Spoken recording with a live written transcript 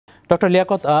Doctor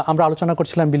Liaquat, আমরা আলোচনা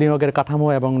করছিলাম বিনিয়োগের কাঠামো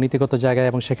এবং নীতিগত জায়গায়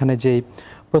এবং সেখানে যেই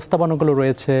প্রস্তাবনাগুলো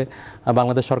রয়েছে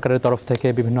বাংলাদেশ সরকারের তরফ থেকে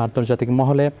বিভিন্ন আন্তর্জাতিক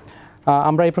মহলে,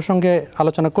 আমরা এই প্রসঙ্গে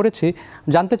আলোচনা করেছি।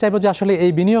 জানতে চাইব যে আসলে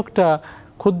এই বিনিয়োগটা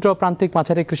ক্ষুদ্র প্রান্তিক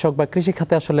মাঝারি কৃষক বা কৃষি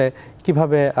খাতে আসলে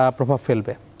কিভাবে প্রভাব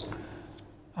ফেলবে?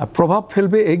 প্রভাব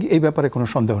ফেলবে এই ব্যাপারে কোনো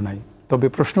সন্দেহ নাই, তবে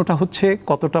প্রশ্নটা হচ্ছে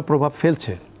কতটা প্রভাব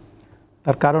ফেলছে।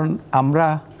 তার কারণ আমরা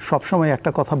সবসময়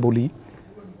একটা কথা বলি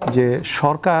যে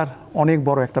সরকার অনেক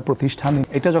বড় একটা প্রতিষ্ঠান,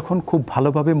 এটা যখন খুব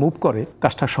ভালোভাবে মুভ করে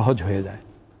কাজটা সহজ হয়ে যায়।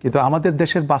 কিন্তু আমাদের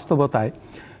দেশের বাস্তবতায়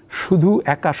শুধু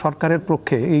একা সরকারের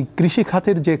পক্ষে এই কৃষি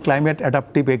খাতের যে ক্লাইমেট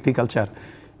অ্যাডাপটিভ এগ্রিকালচার,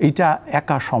 এইটা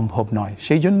একা সম্ভব নয়।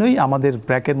 সেই জন্যই আমাদের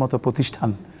ব্র্যাকের মতো প্রতিষ্ঠান,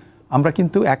 আমরা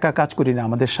কিন্তু একা কাজ করি না।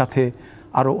 আমাদের সাথে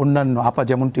আরও অন্যান্য আপা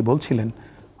যেমনটি বলছিলেন,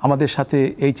 আমাদের সাথে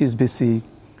HSBC,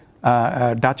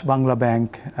 Dutch Bangla bank,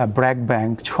 BRAC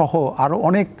bank সহ আরও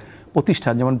অনেক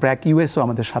প্রতিষ্ঠান, যেমন ব্র্যাক ইউএসও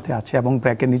আমাদের সাথে আছে এবং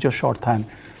ব্র্যাকের নিজস্ব অর্থায়ন।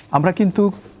 আমরা কিন্তু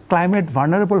ক্লাইমেট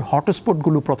ভার্নারেবল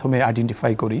হটস্পটগুলো প্রথমে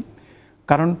আইডেন্টিফাই করি,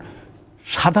 কারণ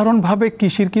সাধারণভাবে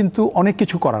কৃষির কিন্তু অনেক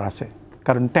কিছু করার আছে,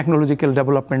 কারণ টেকনোলজিক্যাল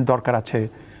ডেভেলপমেন্ট দরকার আছে,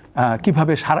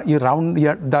 কীভাবে সারা রাউন্ড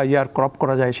ইয়ার ক্রপ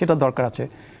করা যায় সেটা দরকার আছে,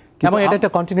 এবং এটা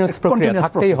একটা কন্টিনিউয়াস প্রক্রিয়া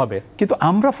থাকতেই হবে। কিন্তু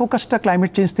আমরা ফোকাসটা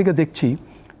ক্লাইমেট চেঞ্জ থেকে দেখছি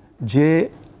যে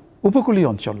উপকূলীয়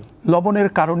অঞ্চল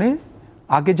লবণের কারণে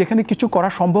আগে যেখানে কিছু করা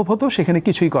সম্ভব হতো সেখানে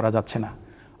কিছুই করা যাচ্ছে না।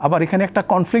 আবার এখানে একটা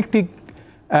কনফ্লিক্টিং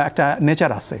একটা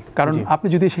নেচার আছে, কারণ আপনি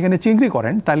যদি সেখানে চিংড়ি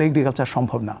করেন তাহলে এগ্রিকালচার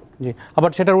সম্ভব না।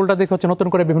 আবার সেটার উল্টা দিক হচ্ছে নতুন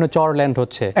করে বিভিন্ন চর ল্যান্ড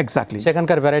হচ্ছে, এক্স্যাক্টলি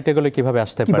সেখানকার ভ্যারাইটিগুলো কিভাবে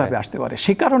আসতে পারে।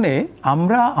 সে কারণে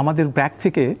আমরা আমাদের ব্র্যাক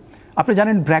থেকে, আপনি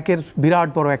জানেন ব্র্যাকের বিরাট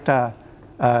বড় একটা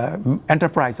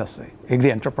এন্টারপ্রাইজ আছে, agri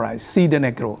enterprise, seed and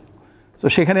agro. তো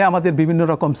সেখানে আমাদের বিভিন্ন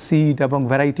রকম সিড এবং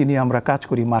ভ্যারাইটি নিয়ে আমরা কাজ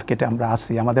করি, মার্কেটে আমরা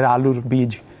আসি, আমাদের আলুর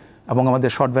বীজ এবং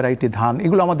আমাদের শর্ট ভ্যারাইটি ধান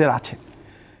এগুলো আমাদের আছে।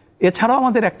 এছাড়াও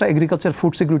আমাদের একটা এগ্রিকালচার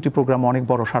ফুড সিকিউরিটি প্রোগ্রাম অনেক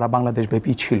বড়, সারা বাংলাদেশ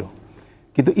ব্যাপী ছিল।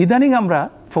 কিন্তু ইদানিং আমরা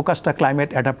ফোকাসটা ক্লাইমেট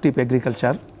অ্যাডাপটিভ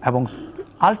এগ্রিকালচার এবং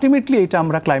আলটিমেটলি এটা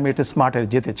আমরা ক্লাইমেট স্মার্টে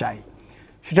যেতে চাই।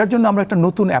 সেটার জন্য আমরা একটা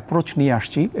নতুন অ্যাপ্রোচ নিয়ে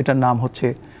আসছি, এটার নাম হচ্ছে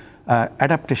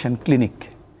অ্যাডাপ্টেশন ক্লিনিক।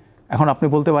 এখন আপনি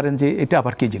বলতে পারেন যে এটা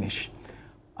আবার কী জিনিস?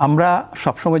 আমরা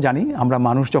সবসময় জানি আমরা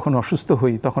মানুষ যখন অসুস্থ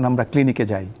হই তখন আমরা ক্লিনিকে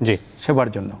যাই সেবার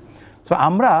জন্য। সো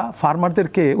আমরা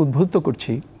ফার্মারদেরকে উদ্বুদ্ধ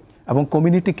করছি এবং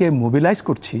কমিউনিটিকে মোবিলাইজ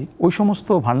করছি ওই সমস্ত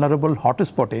ভালনারেবল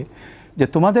হটস্পটে, যে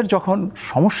তোমাদের যখন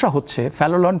সমস্যা হচ্ছে,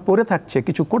 ফ্যালোলন পড়ে থাকছে,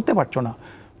 কিছু করতে পারছো না,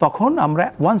 তখন আমরা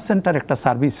ওয়ান সেন্টার একটা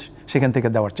সার্ভিস সেখান থেকে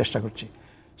দেওয়ার চেষ্টা করছি।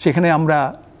 সেখানে আমরা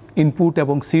ইনপুট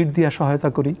এবং সিড দিয়ে সহায়তা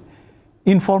করি,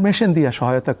 ইনফরমেশন দিয়ে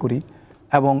সহায়তা করি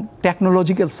এবং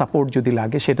টেকনোলজিক্যাল সাপোর্ট যদি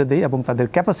লাগে সেটা দেই, এবং তাদের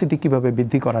ক্যাপাসিটি কীভাবে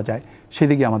বৃদ্ধি করা যায়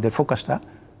সেদিকে আমাদের ফোকাসটা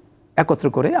একত্র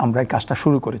করে আমরা এই কাজটা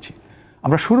শুরু করেছি।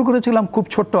 আমরা শুরু করেছিলাম খুব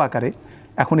ছোট্ট আকারে,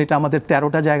 এখন এটা আমাদের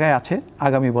 13টা জায়গায় আছে।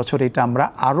 আগামী বছর এটা আমরা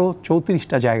আরও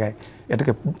 34টা জায়গায়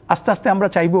এটাকে আস্তে আস্তে আমরা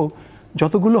চাইব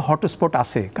যতগুলো হটস্পট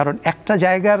আছে, কারণ একটা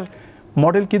জায়গার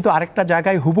মডেল কিন্তু আরেকটা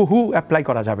জায়গায় হুবহু অ্যাপ্লাই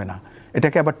করা যাবে না,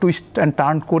 এটাকে আবার টুইস্ট অ্যান্ড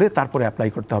টার্ন করে তারপরে অ্যাপ্লাই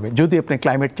করতে হবে যদি আপনি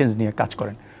ক্লাইমেট চেঞ্জ নিয়ে কাজ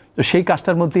করেন। তো সেই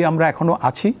কাজটার মধ্যেই আমরা এখনও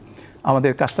আছি,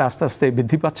 আমাদের কাজটা আস্তে আস্তে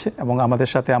বৃদ্ধি পাচ্ছে এবং আমাদের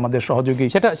সাথে আমাদের সহযোগী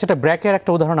সেটা ব্র্যাকের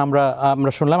একটা উদাহরণ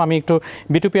আমরা শুনলাম। আমি একটু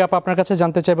বিটুপি আপা আপনার কাছে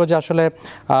জানতে চাইবো যে আসলে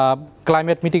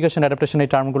ক্লাইমেট মিটিগেশন অ্যাডাপ্টেশন এই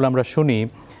টার্মগুলো আমরা শুনি,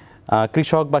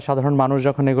 কৃষক বা সাধারণ মানুষ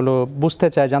যখন এগুলো বুঝতে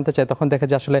চায়, জানতে চায়, তখন দেখে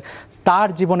যে আসলে তার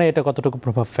জীবনে এটা কতটুকু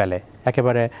প্রভাব ফেলে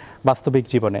একেবারে বাস্তবিক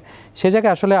জীবনে। সে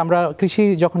জায়গায় আসলে আমরা কৃষি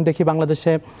যখন দেখি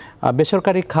বাংলাদেশে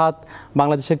বেসরকারি খাত,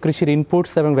 বাংলাদেশের কৃষির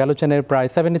ইনপুটস এবং ভ্যালু চেনের প্রায়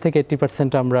 70 থেকে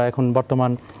 80% আমরা এখন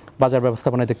বর্তমান বাজার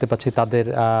ব্যবস্থাপনায় দেখতে পাচ্ছি তাদের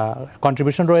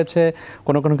কন্ট্রিবিউশন রয়েছে,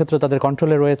 কোনো কোনো ক্ষেত্রে তাদের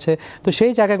কন্ট্রোলে রয়েছে। তো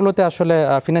সেই জায়গাগুলোতে আসলে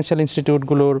ফিনান্সিয়াল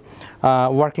ইনস্টিটিউটগুলোর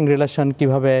ওয়ার্কিং রিলেশন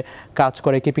কীভাবে কাজ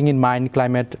করে, keeping in mind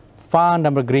climate fund,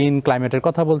 আমরা গ্রিন ক্লাইমেটের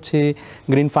কথা বলছি,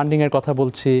 গ্রিন ফান্ডিংয়ের কথা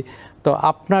বলছি, তো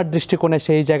আপনার দৃষ্টিকোণে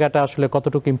সেই জায়গাটা আসলে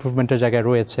কতটুকু ইমপ্রুভমেন্টের জায়গায়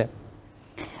রয়েছে?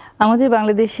 আমাদের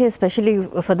বাংলাদেশে specially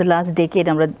for the last decade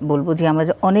আমরা বলবো যে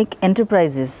আমাদের অনেক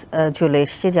এন্টারপ্রাইজেস চলে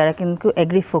এসছে যারা কিন্তু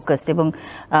এগ্রি ফোকাসড, এবং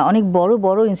অনেক বড়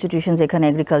বড় ইনস্টিটিউশনস এখানে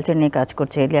এগ্রিকালচার নিয়ে কাজ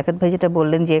করছে। লিয়াকত ভাই যেটা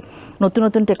বললেন যে নতুন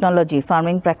নতুন টেকনোলজি,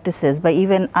 ফার্মিং প্র্যাকটিসেস বা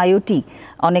ইভেন আইওটি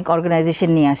অনেক অর্গানাইজেশন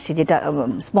নিয়ে আসছে যেটা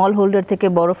স্মল হোল্ডার থেকে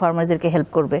বড় ফার্মারদেরকে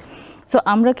হেল্প করবে। সো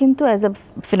আমরা কিন্তু অ্যাজ আ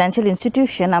ফিনান্সিয়াল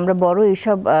ইনস্টিটিউশন আমরা বড়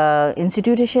এইসব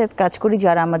ইনস্টিটিউটের সাথে কাজ করি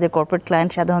যারা আমাদের কর্পোরেট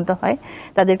ক্লায়েন্ট সাধারণত হয়,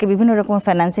 তাদেরকে বিভিন্ন রকম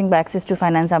ফাইন্যান্সিং বা অ্যাক্সেস টু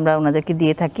ফাইন্যান্স আমরা ওনাদেরকে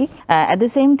দিয়ে থাকি। অ্যাট দ্য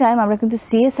সেম টাইম আমরা কিন্তু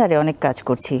সিএসআরে অনেক কাজ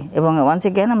করছি, এবং ওয়ান্স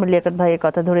এগেন আমরা লিয়াকত ভাইয়ের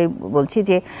কথা ধরেই বলছি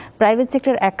যে প্রাইভেট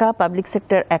সেক্টর একা, পাবলিক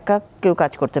সেক্টর একা কেউ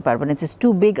কাজ করতে পারবে না, it's two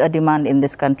big a demand in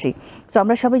this country. So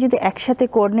আমরা সবাই যদি একসাথে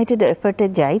কোঅর্ডিনেটেড এফার্টে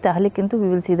যাই তাহলে কিন্তু we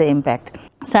will see the impact.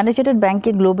 Standard chartered ব্যাংকে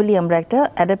গ্লোবালি আমরা একটা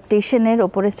অ্যাডাপ্টেশনের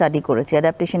ওপরে স্টাডি করেছি করেছি,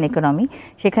 অ্যাডাপ্টেশন ইকোনমি।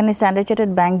 সেখানে স্ট্যান্ডার্ড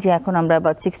চার্টার্ড ব্যাংক যে এখন আমরা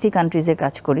about 60 কান্ট্রিজে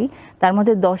কাজ করি, তার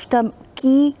মধ্যে 10টা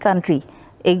কি কান্ট্রি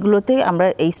এইগুলোতে আমরা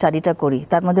এই স্টাডিটা করি,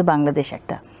 তার মধ্যে বাংলাদেশ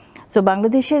একটা। সো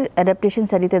বাংলাদেশের অ্যাডাপ্টেশন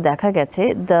স্টাডিতে দেখা গেছে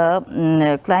দ্য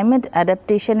ক্লাইমেট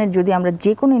অ্যাডাপ্টেশনের যদি আমরা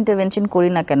যে কোনো ইন্টারভেনশন করি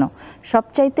না কেন,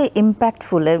 সবচাইতে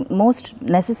ইম্প্যাক্টফুল এর মোস্ট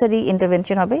নেসেসারি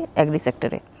ইন্টারভেনশন হবে অ্যাগ্রি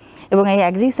সেক্টরে। এবং এই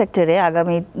অ্যাগ্রি সেক্টরে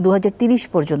আগামী 2030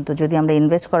 পর্যন্ত যদি আমরা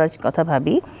ইনভেস্ট করার কথা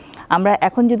ভাবি, আমরা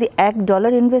এখন যদি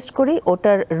 $1 ইনভেস্ট করি,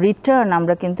 ওটার রিটার্ন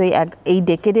আমরা কিন্তু এই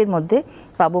ডেকেডের মধ্যে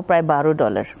পাবো প্রায়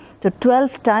 $12। তো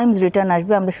 12 টাইমস রিটার্ন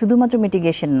আসবে, আমরা শুধুমাত্র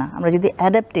মিটিগেশন না, আমরা যদি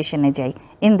অ্যাডাপ্টেশনে যাই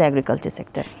ইন দ্য এগ্রিকালচার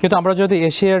সেক্টর। কিন্তু আমরা যদি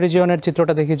এশিয়া রিজিয়নের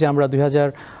চিত্রটা দেখি, যে আমরা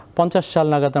 2050 সাল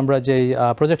নাগাদ আমরা যেই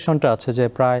প্রজেকশনটা আছে যে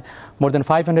প্রায় মোর দেন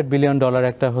 $500 বিলিয়ন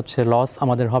একটা হচ্ছে লস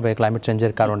আমাদের হবে ক্লাইমেট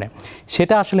চেঞ্জের কারণে,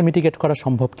 সেটা আসলে মিটিগেট করা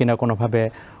সম্ভব কিনা কোনোভাবে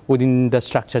within the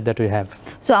structure that we have?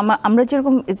 So আমরা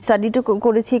যেরকম স্টাডিটা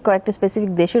করেছি কয়েকটা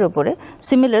স্পেসিফিক দেশের ওপরে,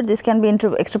 similar this can be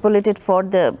এক্সট্রাপোলেটেড for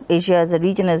the Asia as a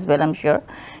reason as well, I am sure.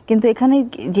 কিন্তু এখানে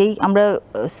যেই আমরা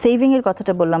সেভিংয়ের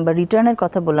কথাটা বললাম বা রিটার্নের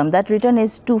কথা বললাম, that return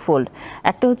is two fold.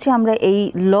 একটা হচ্ছে আমরা এই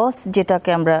লস যেটাকে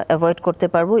আমরা অ্যাভয়েড করতে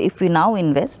পারবো if you now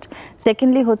invest.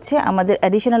 Secondly হচ্ছে আমাদের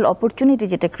অ্যাডিশনাল অপরচুনিটি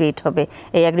যেটা ক্রিয়েট হবে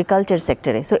এই এগ্রিকালচার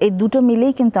সেক্টরে। সো এই দুটো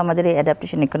মিলেই কিন্তু আমাদের এই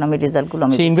অ্যাডাপ্টেশন ইকোনমির রেজাল্টগুলো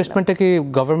সেই ইনভেস্টমেন্টটা কি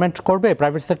গভর্নমেন্ট করবে,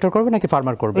 প্রাইভেট সেক্টর করবে নাকি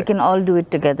ফার্মার করবে? We can all do it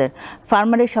together.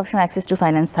 ফার্মারের সবসময় অ্যাক্সেস টু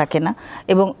ফাইন্যান্স থাকে না,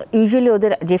 এবং ইউজুয়ালি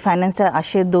ওদের যে ফাইন্যান্সটা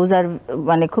আসে দোজ আর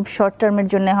মানে খুব শর্ট টার্মের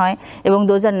জন্য হয়, এবং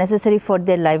those are necessary for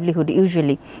their livelihood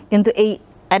usually. কিন্তু এই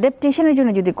অ্যাডাপ্টেশনের জন্য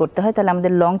যদি করতে হয়, তাহলে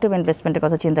আমাদের লং টার্ম ইনভেস্টমেন্টের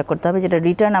কথা চিন্তা করতে হবে, যেটা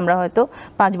রিটার্ন আমরা হয়তো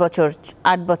 5 বছর,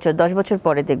 8 বছর, 10 বছর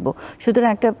পরে দেখব। সুতরাং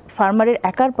একটা ফার্মারের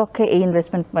একার পক্ষে এই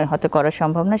ইনভেস্টমেন্ট হয়তো করা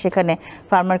সম্ভব না। সেখানে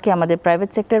ফার্মারকে আমাদের private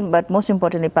sector, but most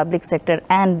importantly public sector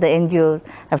and the NGOs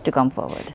have to come forward.